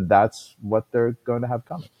 interest, and that's what they're going to have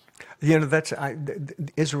coming.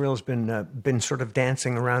 Israel's been sort of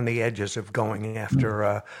dancing around the edges of going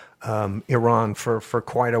after Iran for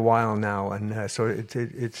quite a while now, and so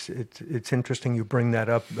it's interesting you bring that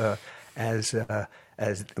up as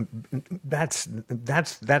that's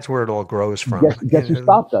where it all grows from. Guess who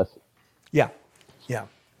stopped us? Yeah.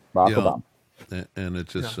 Barack Obama. And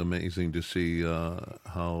it's just amazing to see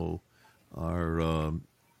how our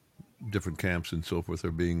different camps and so forth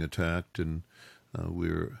are being attacked, and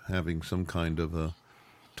we're having some kind of a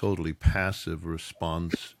totally passive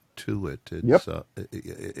response to it. It's,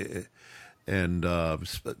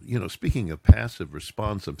 speaking of passive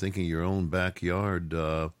response, I'm thinking your own backyard,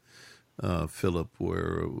 Philip,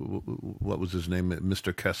 where, what was his name?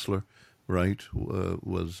 Mr. Kessler. Right,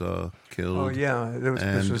 was killed. Oh yeah,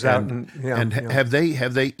 this was out. Have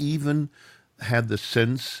they even had the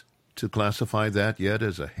sense to classify that yet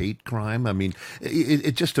as a hate crime? I mean,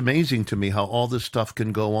 it's just amazing to me how all this stuff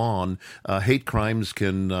can go on. Hate crimes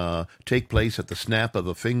can take place at the snap of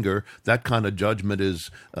a finger. That kind of judgment is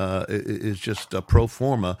just pro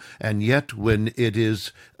forma, and yet when it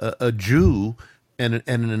is a Jew. And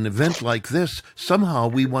an event like this, somehow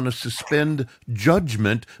we want to suspend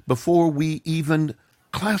judgment before we even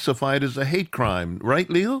classify it as a hate crime. Right,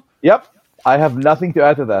 Liel? Yep. I have nothing to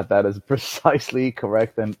add to that. That is precisely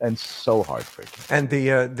correct and so heartbreaking. And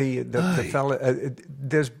the fellow,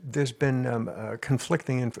 there's been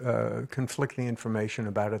conflicting information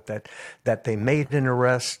about it that they made an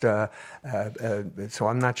arrest. So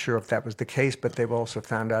I'm not sure if that was the case, but they've also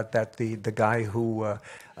found out that the guy who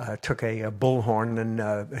took a bullhorn and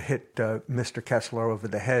hit Mr. Kessler over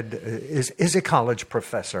the head is a college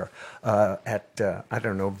professor at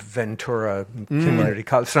Ventura Community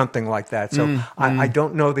College, something like that. So I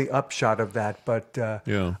don't know the upshot of that, but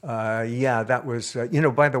that was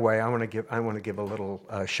By the way, I want to give a little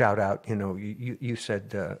shout out. You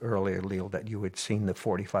said earlier, Liel, that you had seen the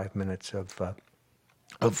 45 minutes of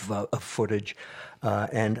footage,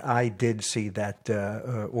 and I did see that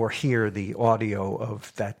or hear the audio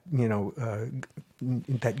of that.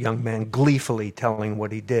 That young man gleefully telling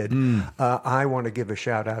what he did. I want to give a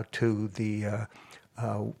shout out to the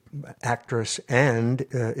actress and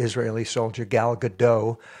Israeli soldier Gal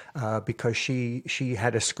Gadot, because she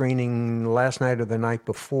had a screening last night or the night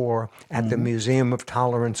before at the Museum of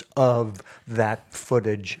Tolerance of that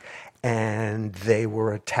footage, and they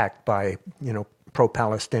were attacked by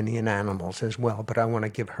pro-Palestinian animals as well. But I want to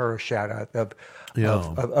give her a shout out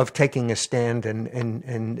of taking a stand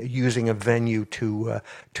and using a venue to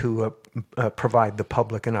provide the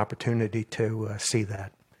public an opportunity to see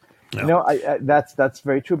that. No, that's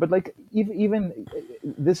very true. But like even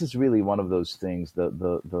this is really one of those things.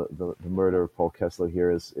 The murder of Paul Kessler here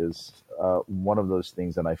is one of those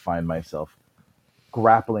things that I find myself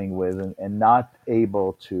grappling with and not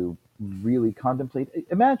able to really contemplate.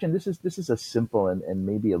 Imagine this is a simple and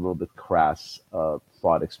maybe a little bit crass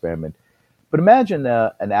thought experiment. But imagine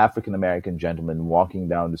an African American gentleman walking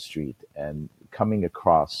down the street and coming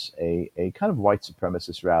across a kind of white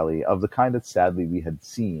supremacist rally of the kind that sadly we had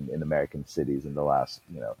seen in American cities in the last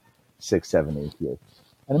 6, 7, 8 years.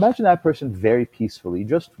 And imagine that person very peacefully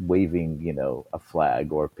just waving a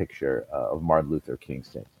flag or a picture of Martin Luther King's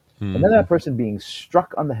thing. And then that person being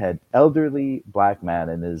struck on the head, elderly black man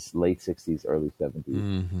in his late 60s, early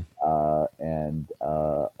 70s. And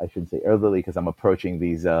I shouldn't say elderly because I'm approaching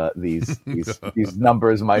these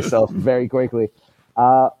numbers myself very quickly.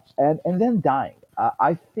 And then dying.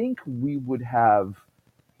 I think we would have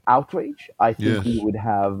outrage. I think we would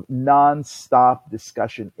have nonstop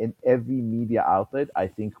discussion in every media outlet. I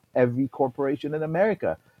think every corporation in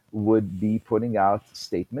America would be putting out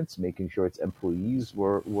statements, making sure its employees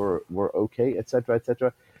were okay, et cetera, et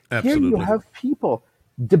cetera. Absolutely. Here you have people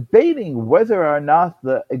debating whether or not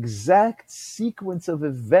the exact sequence of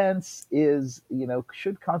events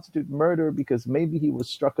should constitute murder because maybe he was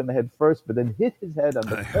struck on the head first, but then hit his head on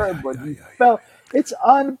the curb when he fell. It's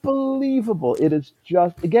unbelievable. It is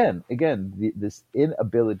just, again, this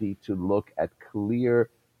inability to look at clear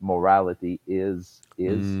morality is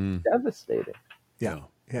devastating. Yeah.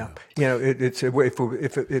 It's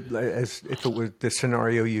if it was the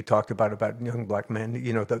scenario you talked about young black men,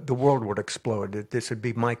 the world would explode. This would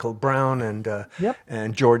be Michael Brown and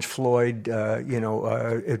George Floyd, X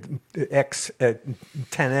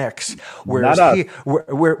 10X.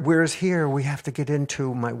 Whereas here we have to get into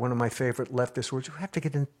one of my favorite leftist words. We have to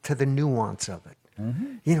get into the nuance of it.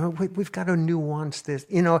 We've got to nuance this.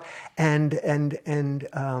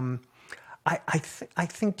 I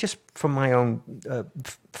think just from my own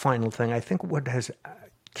final thing, I think what has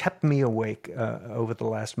kept me awake over the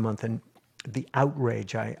last month and the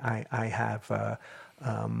outrage I have.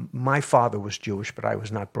 My father was Jewish, but I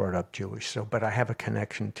was not brought up Jewish. But I have a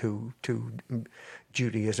connection to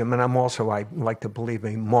Judaism, and I'm also, I like to believe,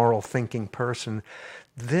 a moral thinking person.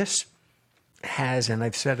 This has, and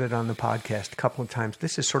I've said it on the podcast a couple of times,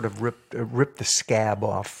 this has sort of ripped the scab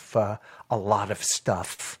off a lot of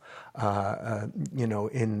stuff. In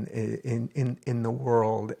the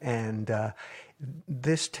world, and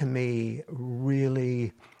this to me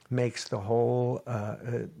really makes the whole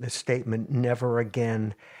the statement "never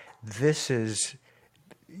again." There's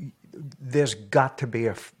got to be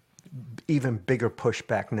a even bigger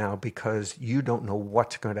pushback now because you don't know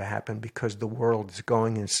what's going to happen because the world is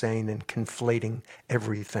going insane and conflating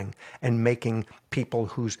everything and making people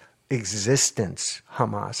whose existence,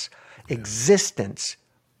 Hamas, existence,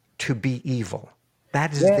 to be evil.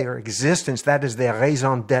 That is their existence. That is their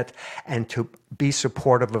raison d'etre. And to be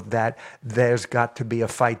supportive of that, there's got to be a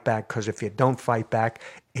fight back because if you don't fight back,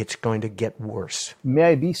 it's going to get worse. May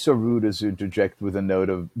I be so rude as to interject with a note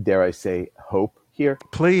of, dare I say, hope here?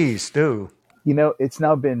 Please do. It's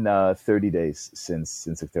now been 30 days since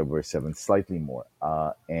October 7th, slightly more.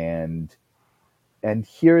 And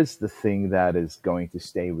here's the thing that is going to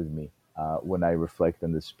stay with me. When I reflect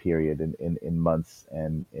on this period in months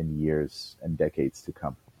and in years and decades to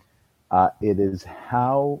come. It is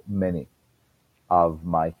how many of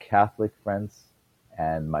my Catholic friends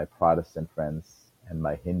and my Protestant friends and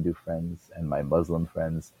my Hindu friends and my Muslim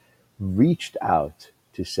friends reached out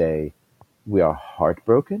to say, we are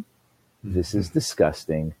heartbroken. This is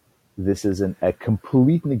disgusting. This is a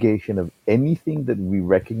complete negation of anything that we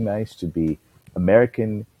recognize to be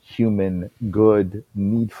American, human, good,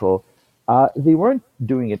 needful. They weren't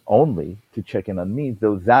doing it only to check in on me,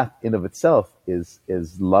 though that in of itself is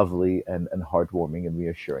lovely and heartwarming and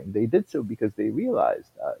reassuring. They did so because they realized,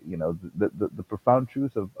 the profound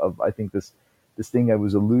truth of I think this thing I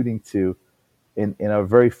was alluding to in our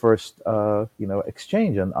very first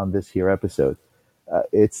exchange on this here episode.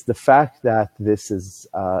 It's the fact that this is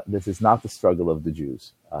not the struggle of the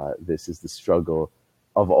Jews. This is the struggle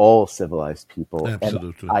of all civilized people.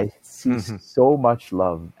 Absolutely. And I see so much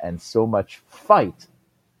love and so much fight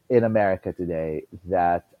in America today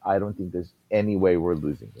that I don't think there's any way we're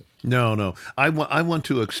losing it. No, no. I want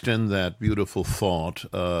to extend that beautiful thought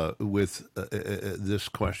with this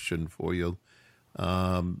question for you.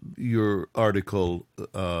 Your article,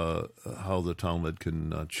 How the Talmud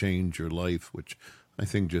Can Change Your Life, which I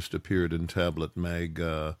think just appeared in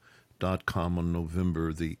tabletmag.com on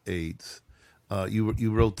November the 8th.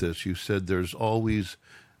 You wrote this. You said there's always,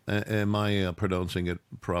 am I pronouncing it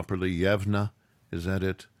properly, Yavna? Is that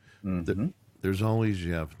it? Mm-hmm. There's always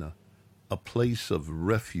Yavna, a place of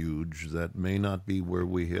refuge that may not be where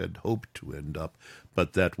we had hoped to end up,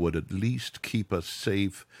 but that would at least keep us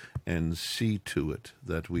safe and see to it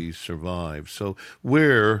that we survive. So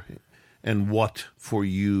where and what for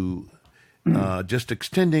you, just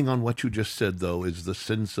extending on what you just said, though, is the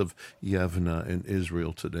sense of Yavna in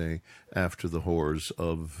Israel today after the horrors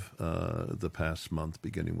of the past month,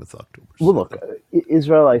 beginning with October 7th? Well, look,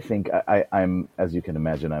 Israel, I think I'm, as you can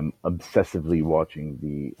imagine, I'm obsessively watching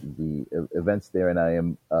the events there, and I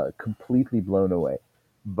am completely blown away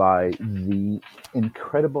by the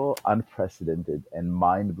incredible, unprecedented, and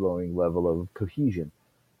mind-blowing level of cohesion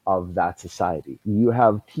of that society. You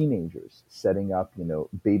have teenagers setting up,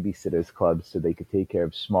 babysitters clubs so they could take care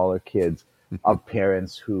of smaller kids of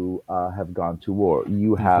parents who have gone to war.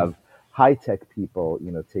 You have high-tech people,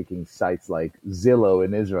 taking sites like Zillow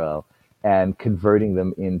in Israel and converting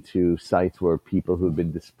them into sites where people who've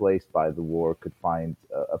been displaced by the war could find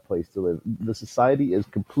a place to live. The society is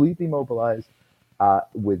completely mobilized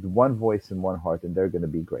with one voice and one heart, and they're going to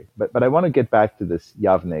be great. But I want to get back to this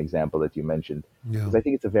Yavne example that you mentioned, because I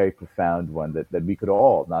think it's a very profound one that we could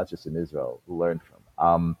all, not just in Israel, learn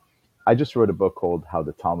from. I just wrote a book called How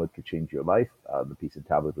the Talmud Could Change Your Life. The piece in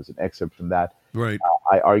Tablet was an excerpt from that. Right.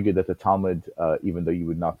 I argue that the Talmud, even though you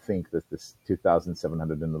would not think that this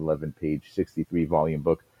 2,711-page, 63-volume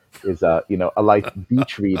book is a light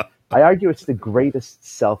beach read, I argue it's the greatest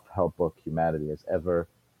self-help book humanity has ever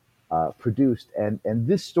produced. And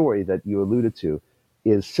this story that you alluded to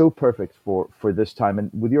is so perfect for this time. And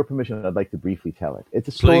with your permission, I'd like to briefly tell it. It's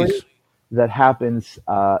a story Please. that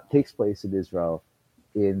takes place in Israel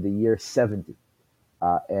in the year 70.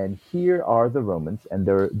 And here are the Romans, and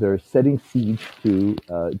they're setting siege to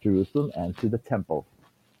Jerusalem and to the temple.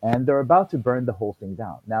 And they're about to burn the whole thing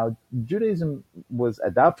down. Now, Judaism was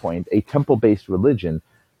at that point a temple-based religion.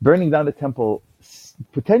 Burning down the temple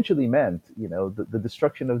potentially meant, the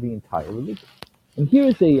destruction of the entire religion. And here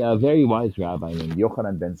is a very wise rabbi named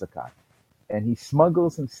Yochanan ben Zakkai, and he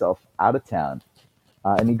smuggles himself out of town,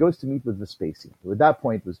 and he goes to meet with Vespasian, who at that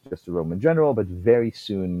point was just a Roman general, but very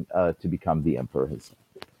soon to become the emperor himself.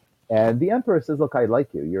 And the emperor says, "Look, I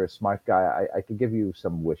like you. You're a smart guy. I could give you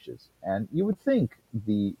some wishes." And you would think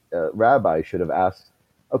the rabbi should have asked,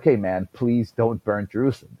 "Okay, man, please don't burn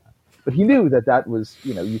Jerusalem." But he knew that was,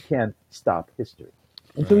 you can't stop history.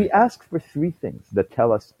 And so he asked for three things that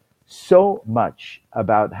tell us so much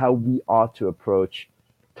about how we ought to approach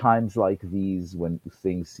times like these when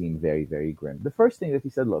things seem very, very grim. The first thing that he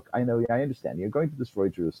said, "Look, I understand. You're going to destroy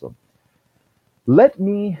Jerusalem. Let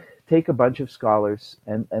me take a bunch of scholars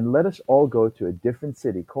and let us all go to a different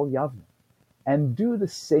city called Yavne and do the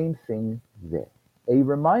same thing there." A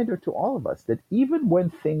reminder to all of us that even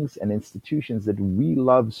when things and institutions that we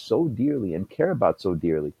love so dearly and care about so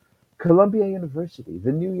dearly, Columbia University,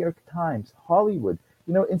 the New York Times, Hollywood,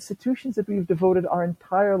 institutions that we've devoted our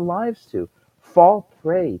entire lives to, fall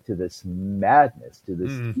prey to this madness, to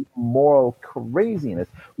this moral craziness.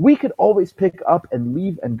 We could always pick up and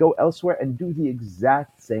leave and go elsewhere and do the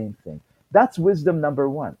exact same thing. That's wisdom number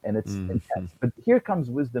one, and it's intense. But here comes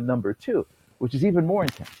wisdom number two, which is even more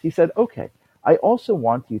intense. He said, "Okay, I also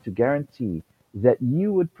want you to guarantee that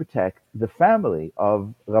you would protect the family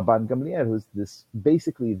of Rabban Gamliel, who's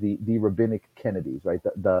basically the rabbinic Kennedys, right?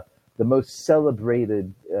 The most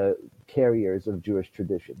celebrated carriers of Jewish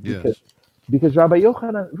tradition." Because Rabbi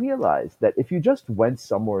Yochanan realized that if you just went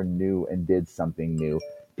somewhere new and did something new,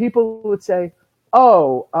 people would say,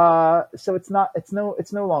 "Oh, so it's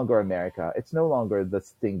no longer America. It's no longer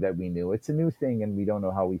this thing that we knew. It's a new thing, and we don't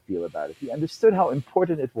know how we feel about it." He understood how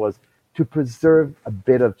important it was to preserve a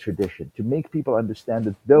bit of tradition, to make people understand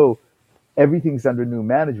that though everything's under new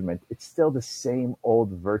management, it's still the same old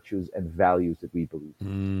virtues and values that we believe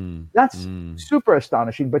in. That's super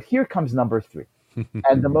astonishing, but here comes number three,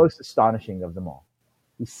 and the most astonishing of them all.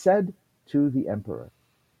 He said to the emperor,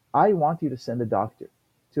 "I want you to send a doctor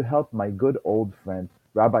to help my good old friend,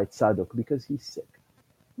 Rabbi Tzadok, because he's sick."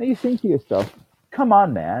 Now you think to yourself, come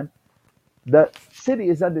on, man, the city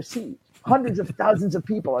is under siege. Hundreds of thousands of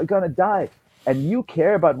people are going to die. And you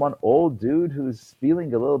care about one old dude who's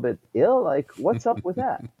feeling a little bit ill? Like, what's up with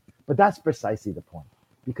that? But that's precisely the point.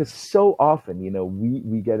 Because so often,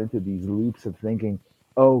 we get into these loops of thinking,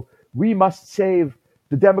 oh, we must save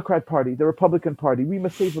the Democrat Party, the Republican Party. We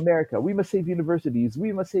must save America. We must save universities.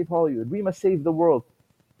 We must save Hollywood. We must save the world.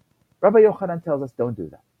 Rabbi Yochanan tells us, don't do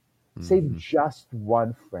that. Save just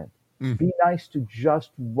one friend. Be nice to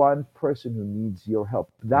just one person who needs your help.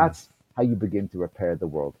 That's how you begin to repair the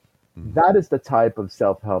world. That is the type of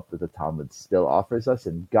self-help that the Talmud still offers us,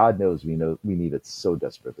 and God knows we need it so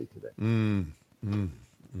desperately today.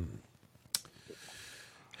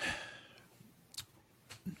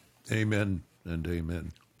 Amen and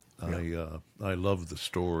amen. Yeah. I love the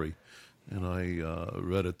story, and I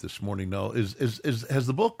read it this morning. Now, has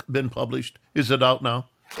the book been published? Is it out now?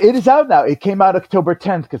 It is out now. It came out October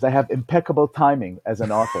 10th because I have impeccable timing as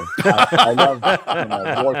an author. I love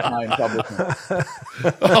wartime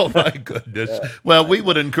publishing. Oh my goodness! Yeah. Well, we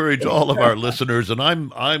would encourage all of our listeners, and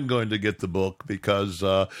I'm going to get the book because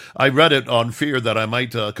I read it on fear that I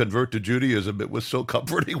might convert to Judaism. It was so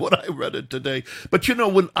comforting when I read it today. But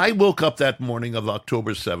when I woke up that morning of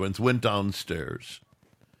October 7th, went downstairs,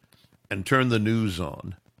 and turned the news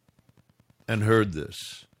on, and heard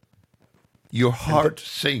this, your heart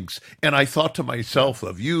sinks. And I thought to myself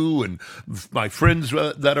of you and my friends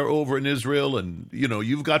that are over in Israel, and,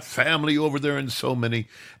 you've got family over there and so many.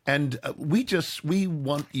 And we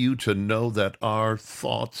want you to know that our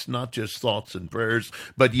thoughts, not just thoughts and prayers,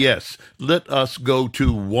 but yes, let us go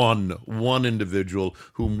to one individual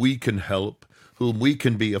whom we can help, whom we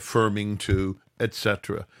can be affirming to,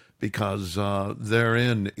 etc., because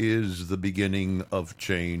therein is the beginning of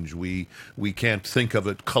change. We can't think of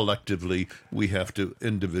it collectively. We have to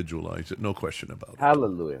individualize it. No question about it.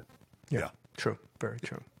 Hallelujah. Yeah. True. Very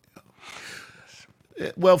true.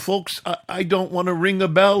 Well, folks, I don't want to ring a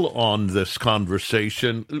bell on this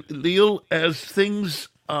conversation. Liel, as things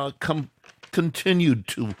continued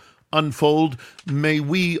to unfold, may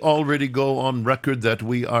we already go on record that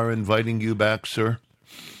we are inviting you back, sir?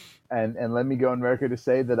 And let me go on record to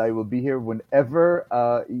say that I will be here whenever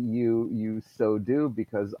you so do,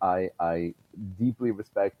 because I deeply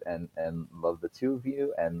respect and love the two of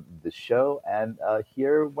you and the show, and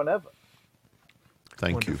here whenever.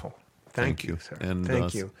 Thank Wonderful. you. Thank you, sir. And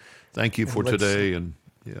thank you. Thank you for today. And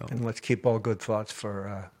let's keep all good thoughts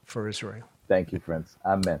for Israel. Thank you, friends.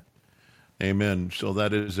 Amen. Amen. So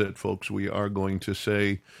that is it, folks. We are going to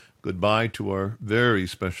say goodbye to our very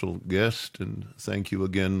special guest, and thank you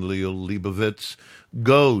again, Liel Leibovitz.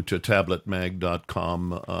 Go to tabletmag.com.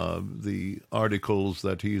 The articles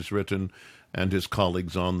that he's written and his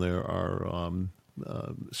colleagues on there are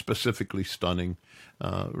specifically stunning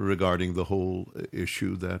regarding the whole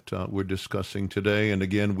issue that we're discussing today. And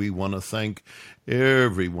again, we want to thank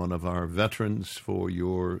every one of our veterans for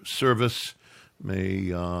your service.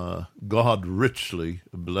 May God richly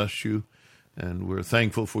bless you. And we're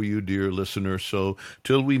thankful for you, dear listener. So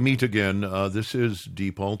till we meet again, this is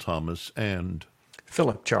D. Paul Thomas and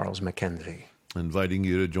Philip Charles Mackenzie, inviting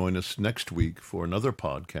you to join us next week for another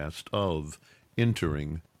podcast of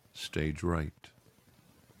Entering Stage Right.